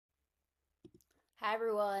Hi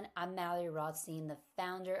everyone, I'm Mallory Rothstein, the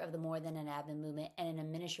founder of the More Than an Admin movement and an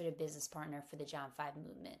administrative business partner for the John 5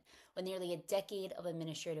 movement, with nearly a decade of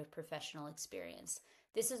administrative professional experience.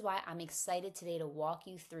 This is why I'm excited today to walk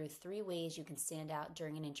you through 3 ways you can stand out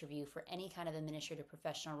during an interview for any kind of administrative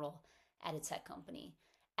professional role at a tech company.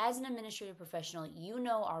 As an administrative professional, you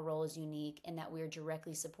know our role is unique in that we are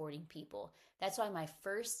directly supporting people. That's why my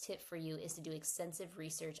first tip for you is to do extensive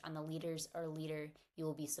research on the leaders or leader you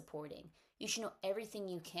will be supporting. You should know everything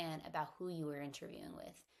you can about who you are interviewing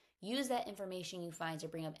with. Use that information you find to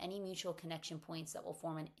bring up any mutual connection points that will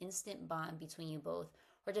form an instant bond between you both,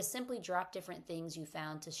 or just simply drop different things you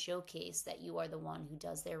found to showcase that you are the one who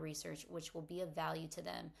does their research, which will be of value to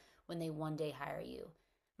them when they one day hire you.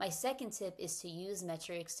 My second tip is to use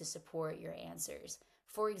metrics to support your answers.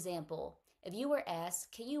 For example, if you were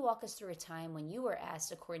asked, can you walk us through a time when you were asked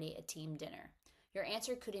to coordinate a team dinner? Your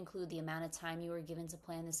answer could include the amount of time you were given to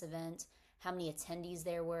plan this event, how many attendees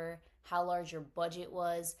there were, how large your budget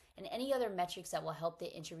was, and any other metrics that will help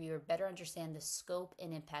the interviewer better understand the scope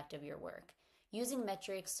and impact of your work. Using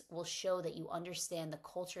metrics will show that you understand the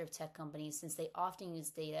culture of tech companies since they often use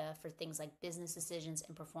data for things like business decisions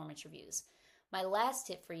and performance reviews. My last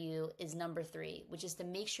tip for you is number 3, which is to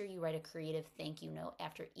make sure you write a creative thank you note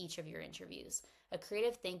after each of your interviews. A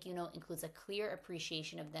creative thank you note includes a clear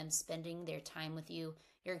appreciation of them spending their time with you,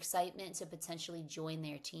 your excitement to potentially join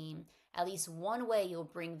their team, at least one way you'll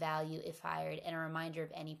bring value if hired, and a reminder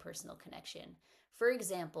of any personal connection. For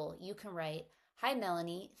example, you can write, "Hi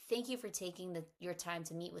Melanie, thank you for taking your time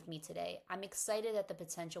to meet with me today. I'm excited at the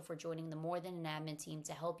potential for joining the More Than an Admin team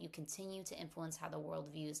to help you continue to influence how the world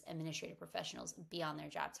views administrative professionals beyond their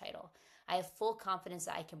job title. I have full confidence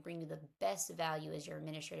that I can bring you the best value as your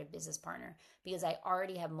administrative business partner because I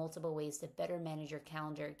already have multiple ways to better manage your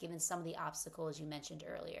calendar given some of the obstacles you mentioned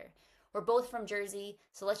earlier. We're both from Jersey,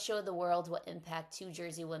 so let's show the world what impact 2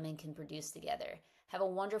 Jersey women can produce together. Have a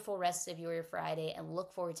wonderful rest of your Friday and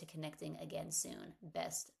look forward to connecting again soon.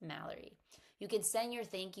 Best, Mallory." You can send your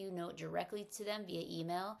thank you note directly to them via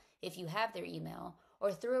email if you have their email,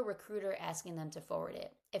 or through a recruiter asking them to forward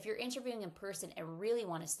it. If you're interviewing in person and really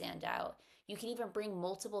want to stand out, you can even bring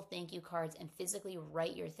multiple thank you cards and physically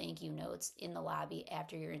write your thank you notes in the lobby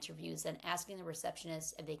after your interviews, then asking the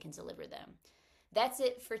receptionist if they can deliver them. That's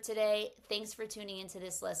it for today. Thanks for tuning into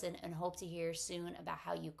this lesson and hope to hear soon about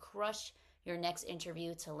how you crush your next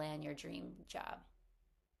interview to land your dream job.